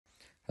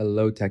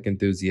Hello, tech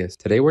enthusiasts.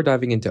 Today we're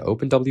diving into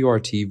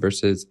OpenWrt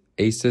versus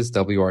ASUS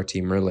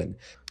WRT Merlin,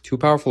 two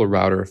powerful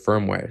router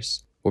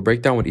firmwares. We'll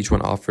break down what each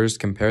one offers,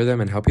 compare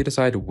them, and help you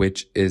decide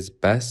which is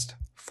best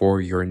for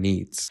your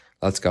needs.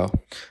 Let's go.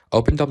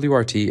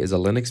 OpenWrt is a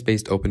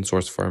Linux-based open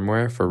source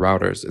firmware for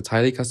routers. It's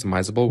highly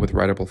customizable with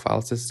writable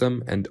file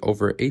system and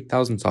over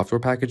 8,000 software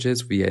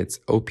packages via its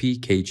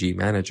OPKG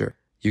manager.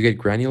 You get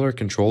granular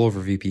control over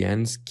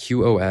VPNs,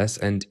 QoS,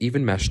 and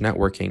even mesh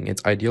networking.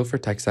 It's ideal for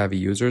tech-savvy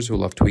users who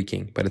love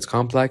tweaking, but it's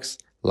complex,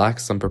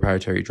 lacks some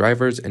proprietary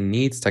drivers, and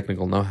needs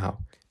technical know-how.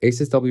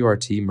 ASUS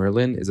WRT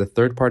Merlin is a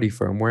third-party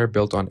firmware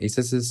built on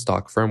ASUS's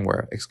stock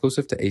firmware,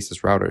 exclusive to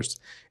ASUS routers.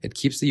 It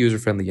keeps the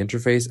user-friendly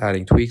interface,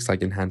 adding tweaks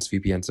like enhanced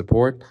VPN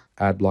support,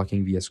 ad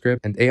blocking via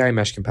script, and AI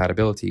mesh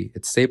compatibility.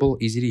 It's stable,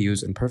 easy to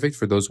use, and perfect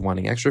for those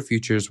wanting extra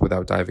features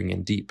without diving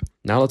in deep.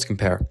 Now let's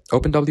compare.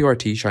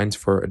 OpenWrt shines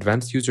for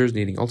advanced users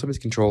needing ultimate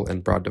control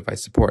and broad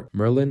device support.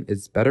 Merlin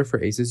is better for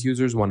ASUS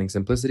users wanting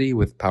simplicity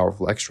with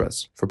powerful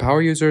extras. For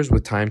power users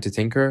with time to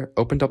tinker,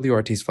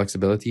 OpenWRT's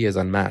flexibility is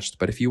unmatched,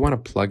 but if you want a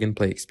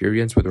plug-and-play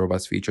experience with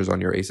robust features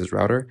on your ASUS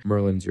router,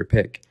 Merlin's your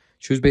pick.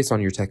 Choose based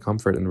on your tech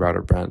comfort and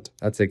router brand.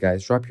 That's it,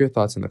 guys. Drop your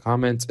thoughts in the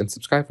comments and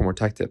subscribe for more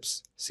tech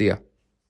tips. See ya.